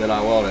build it and then I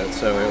weld it,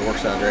 so it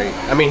works out great.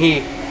 I mean,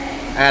 he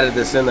added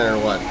this in there,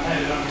 what,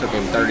 took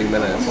him 30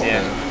 minutes.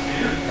 Yeah.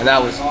 And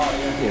that was,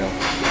 you know,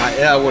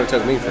 that would have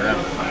took me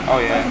forever. Oh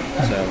yeah.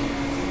 So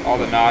all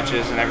the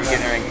notches and getting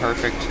everything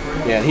perfect.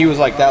 yeah, and he was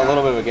like, that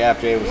little bit of a gap,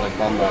 Jay was like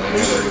bummed on it. He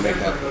wanted to make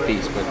that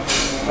piece, but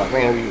like,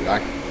 man,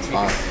 it's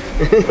fine.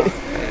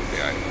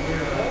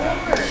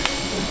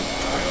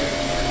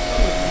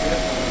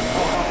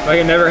 Like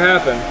it never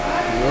happened.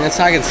 Yes,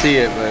 I can see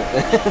it, but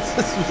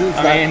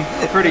I mean,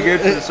 pretty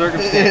good for the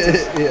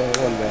circumstances. Yeah, it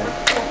wasn't bad.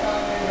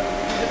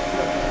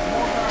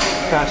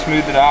 Kind of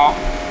smoothed it out.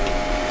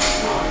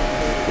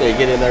 Yeah,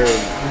 get in there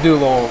and do a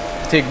little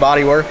TIG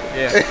body work.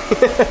 Yeah. A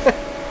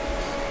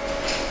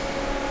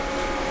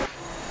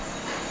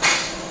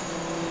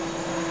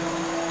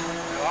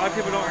lot of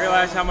people don't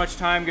realize how much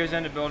time goes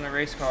into building a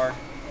race car.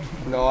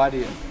 No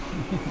idea.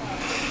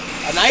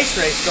 A nice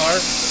race car.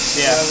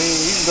 Yeah. I mean,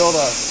 you can build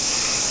a.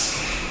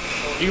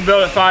 You can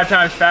build it 5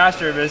 times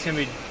faster, but it's gonna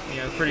be,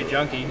 you know, pretty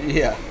junky.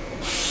 Yeah.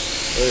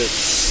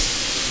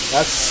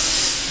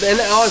 And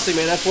honestly,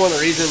 man, that's one of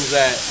the reasons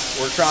that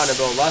we're trying to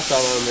build less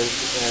of them is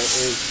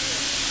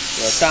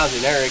you know, it sounds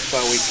generic,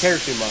 but we care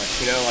too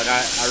much. You know, like I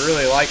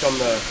really like them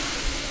to,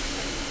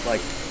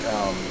 like,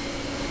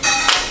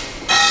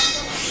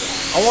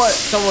 I want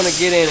someone to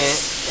get in it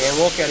and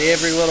look at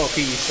every little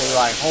piece and be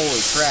like,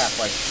 holy crap,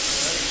 like,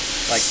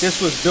 like this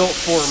was built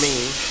for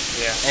me.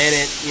 Yeah. And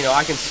it, you know,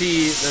 I can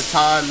see the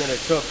time that it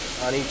took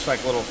on each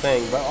like little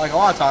thing. But like a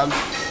lot of times,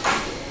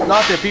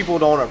 not that people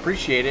don't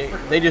appreciate it,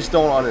 they just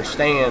don't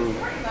understand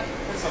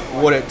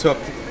what it took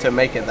to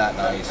make it that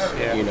nice.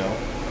 Yeah. You know.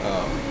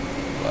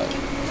 But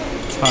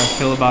That's how I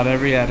feel about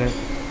every edit.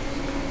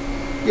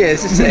 yeah,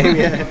 it's the same.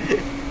 Yeah.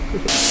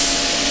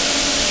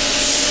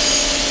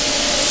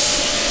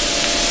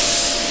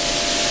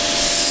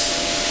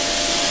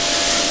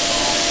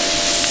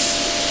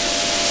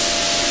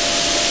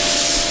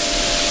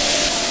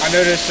 I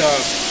noticed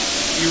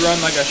you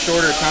run like a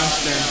shorter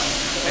tungsten,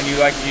 and you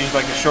like to use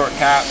like the short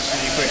caps, and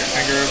you put your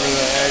finger over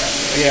the edge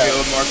to give you a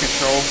little more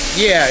control.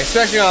 Yeah,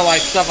 especially on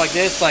like stuff like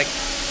this, like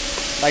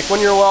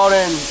when you're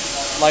welding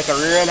like a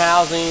rear end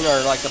housing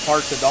or like the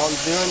parts that Dalton's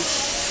doing,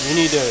 you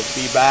need to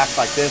be back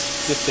like this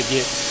just to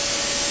keep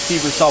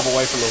yourself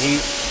away from the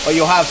heat. But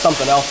you'll have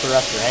something else to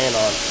rest your hand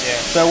on. Yeah.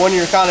 So when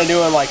you're kind of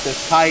doing like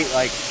this tight,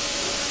 like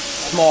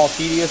small,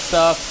 tedious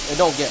stuff, it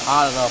don't get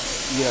hot enough.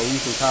 You know, you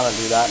can kind of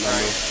do that number.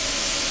 Right.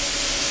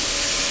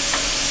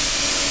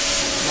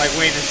 I'm like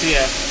waiting to see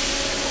a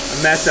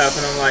mess up,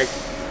 and I'm like,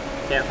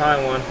 can't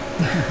find one.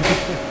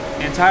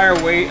 The entire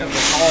weight of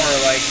the car,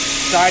 like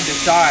side to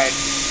side,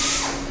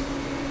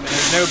 and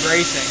there's no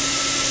bracing.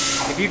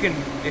 If you can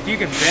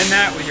bend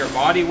that with your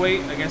body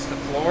weight against the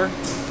floor,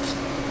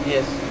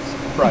 Yes,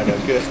 probably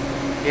does good.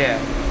 yeah,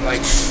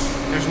 like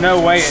there's no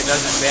way it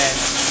doesn't bend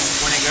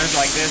when it goes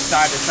like this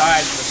side to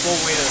side. The full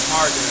weight of the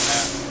car doing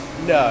that.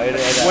 No,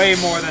 It's way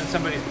more than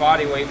somebody's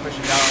body weight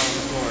pushing down on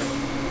the floor.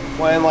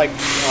 Well, and like,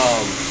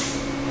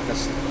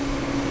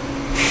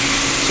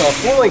 so a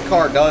four-link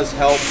car does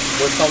help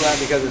with some of that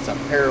because it's a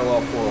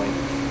parallel four-link.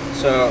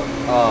 So,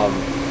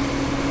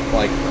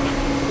 like,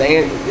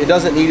 it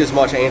doesn't need as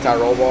much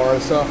anti-roll bar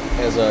and stuff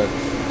as a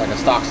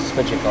stock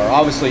suspension car.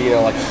 Obviously, you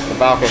know, like the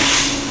Falcon,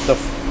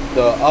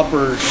 the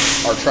uppers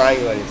are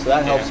triangulated, so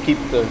that helps keep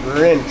the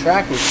rear end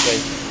tracking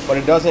space, but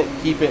it doesn't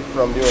keep it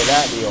from doing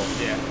that deal.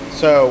 Yeah.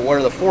 So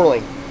where the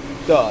four-link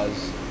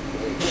does,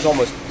 it's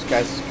almost,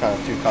 guys, it's kind of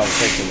two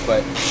conversations,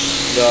 but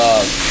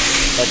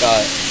like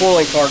a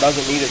four-link car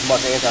doesn't need as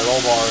much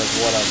anti-roll bar as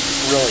what a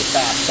really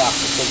fast stock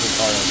suspension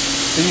car is.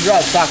 So you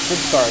drive a stock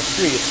suspension car on the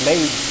street, it's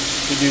made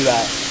to do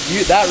that.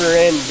 That rear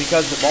end,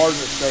 because the bars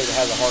are straight, it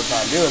has a hard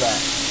time doing that,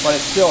 but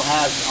it still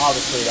has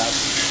obviously that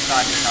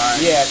Side to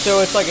side. yeah.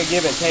 So it's like a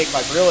give and take.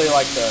 Like really,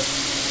 like the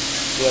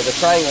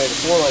triangulated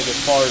four-link as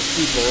far as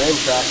keeping the rim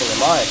tracking, in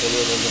my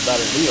opinion, is a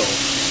better deal,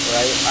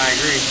 right? I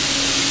agree.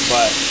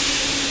 But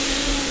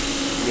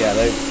yeah,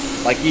 they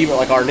like even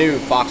like our new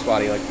Fox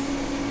body, like,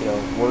 you know,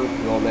 we're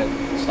going that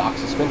stock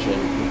suspension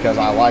because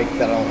I like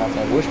that I don't have to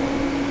have wishbone.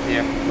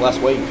 Yeah. Less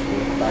weight, you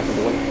know, back in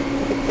the winter.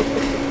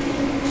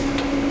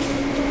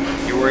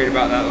 You're worried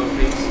about that little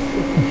piece?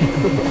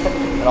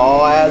 It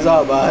all adds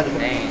up, bud.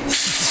 Dang.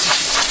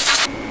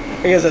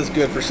 I guess that's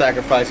good for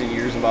sacrificing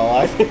years of my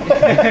life. It's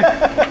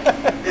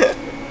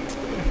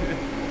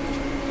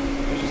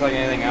just like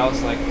anything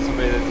else, like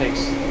somebody that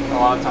takes a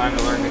lot of time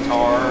to learn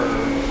guitar or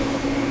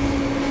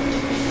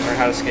learn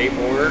how to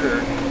skateboard,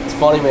 or It's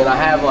funny, man. I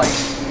have I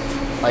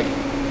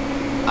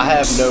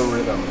have no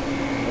rhythm.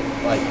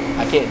 Like,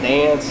 I can't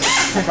dance.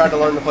 I tried to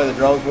learn to play the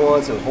drums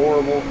once. It was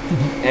horrible.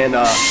 And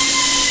I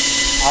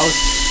was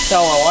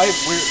telling my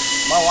wife,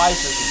 my wife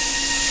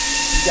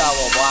she's got a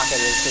little block in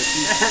her, so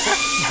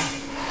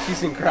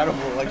she's incredible.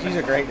 Like, she's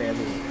a great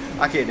dancer.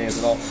 I can't dance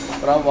at all.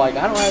 But I'm like,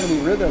 I don't have any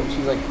rhythm.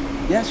 She's like,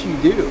 yes, you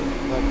do.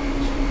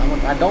 I'm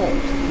like, I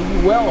don't. She's like,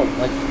 you weld.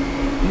 Like,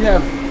 you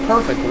have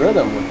perfect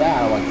rhythm with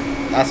that. I'm like,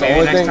 that's the maybe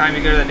only next thing. time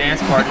you go to the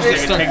dance bar,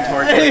 just take a TIG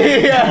torch.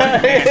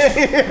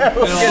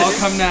 It'll all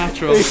come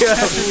natural. Yeah,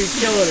 we're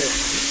killing it.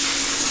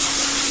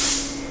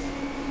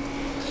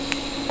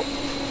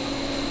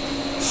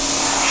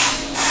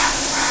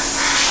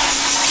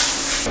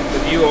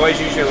 Do you always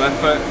use your left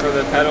foot for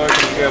the pedal, or do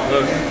you go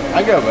both?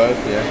 I go both,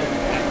 yeah.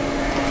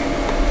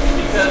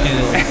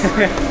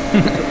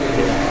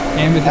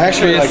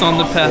 Ambidextrous on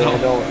the pedal.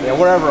 Yeah,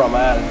 wherever I'm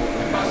at.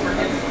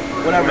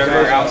 Whatever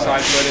your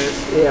outside foot is.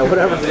 Yeah,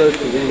 whatever's most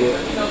convenient.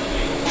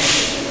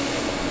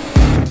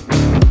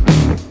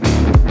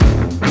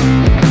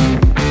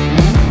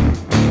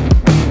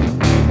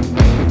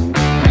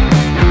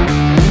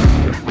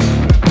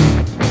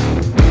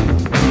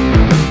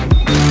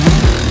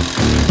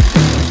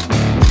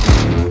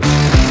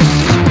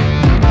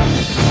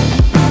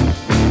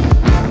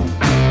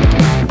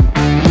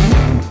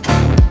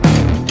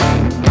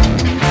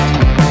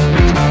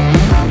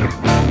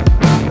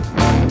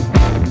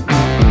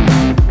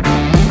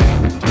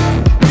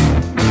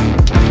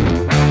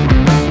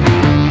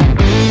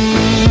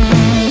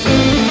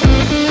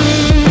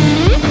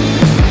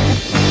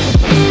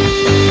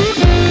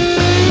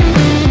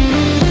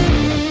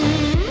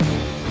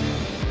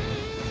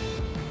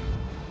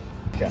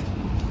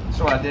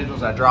 So what I did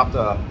was I dropped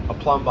a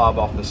plumb bob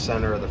off the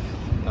center of the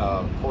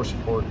core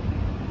support,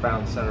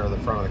 found the center of the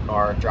front of the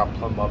car, dropped a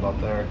plumb bob up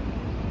there.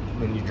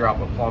 Then you drop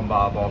a plumb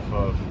bob off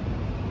of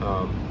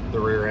the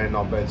rear end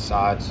on both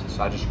sides.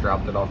 So I just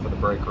dropped it off of the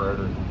brake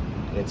rotor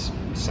it's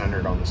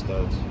centered on the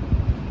studs.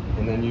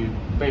 And then you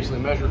basically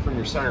measure from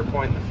your center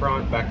point in the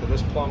front back to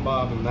this plumb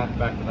bob and that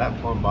back to that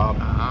plumb bob.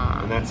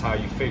 And that's how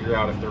you figure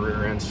out if the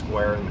rear end's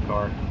square in the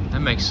car.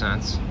 That makes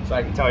sense. So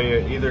I can tell you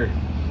either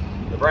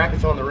the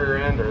brackets on the rear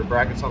end or the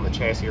brackets on the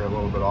chassis are a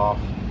little bit off,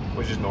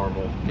 which is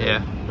normal.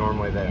 Yeah.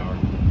 Normally they are.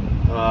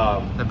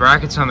 The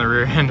brackets on the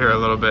rear end are a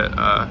little bit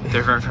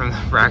different from the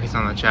brackets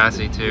on the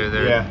chassis too.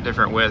 They're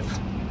different width.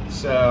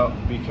 So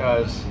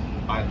because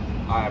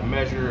I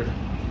measured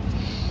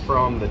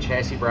from the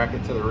chassis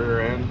bracket to the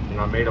rear end, and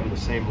I made them the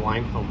same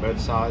length on both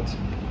sides.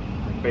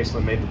 I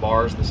basically made the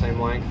bars the same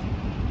length,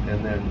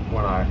 and then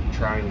when I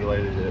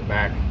triangulated it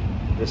back,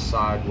 this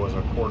side was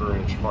a 1/4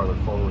 inch farther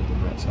forward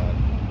than that side.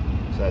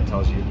 So that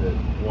tells you that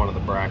one of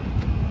the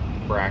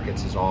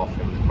brackets is off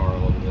in the car a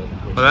little bit.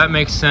 Well, that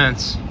makes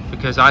sense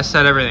because I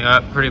set everything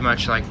up pretty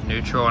much like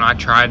neutral, and I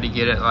tried to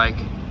get it like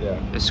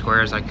as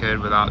square as I could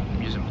without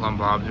using plumb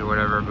bobs or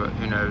whatever, but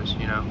who knows,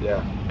 you know?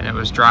 Yeah. And it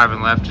was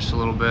driving left just a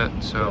little bit,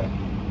 so.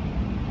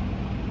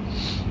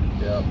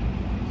 Yep.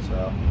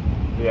 So,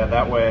 yeah,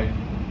 that way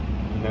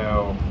you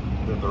know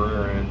that the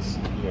rear end's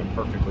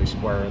perfectly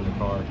square in the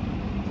car.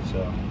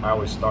 So I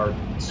always start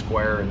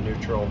square and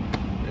neutral,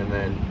 and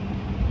then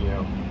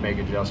make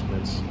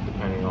adjustments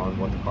depending on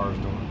what the car's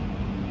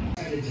doing.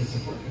 Excited to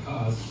support the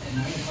cause. At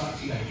 9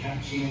 o'clock, you got a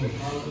cappuccino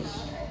with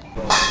Carlos.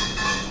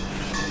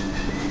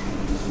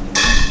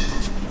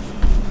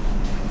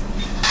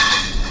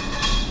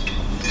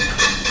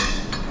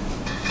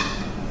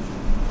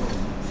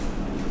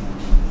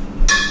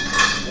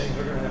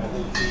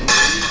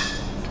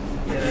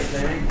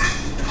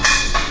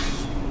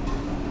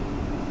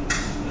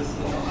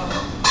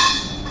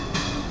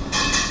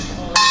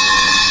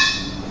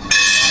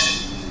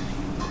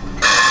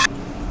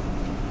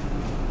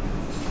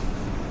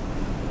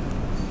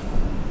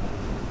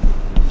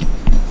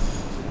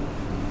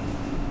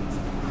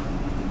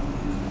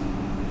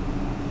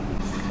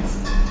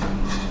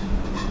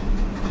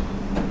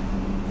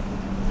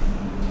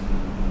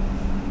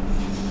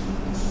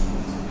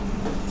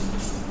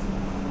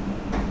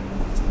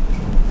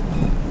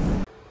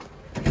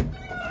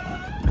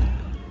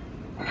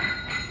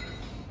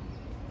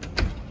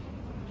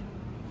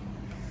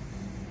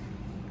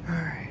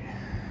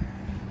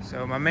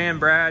 So my man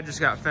Brad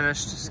just got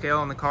finished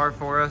scaling the car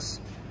for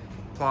us,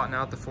 plotting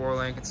out the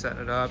 4-link and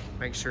setting it up,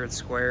 make sure it's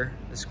square,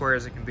 as square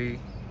as it can be.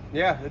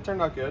 Yeah, it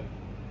turned out good.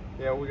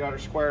 Yeah, we got her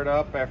squared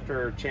up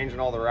after changing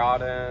all the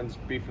rod ends,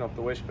 beefing up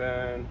the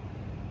wishbone,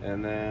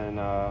 and then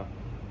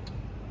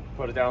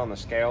put it down on the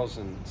scales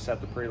and set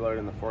the preload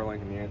in the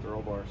 4-link and the anti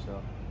roll bar.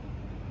 So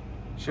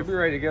should be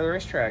ready to go to the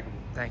racetrack.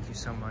 Thank you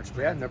so much,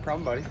 man. Yeah, no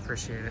problem, buddy.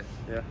 Appreciate it.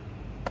 Yeah.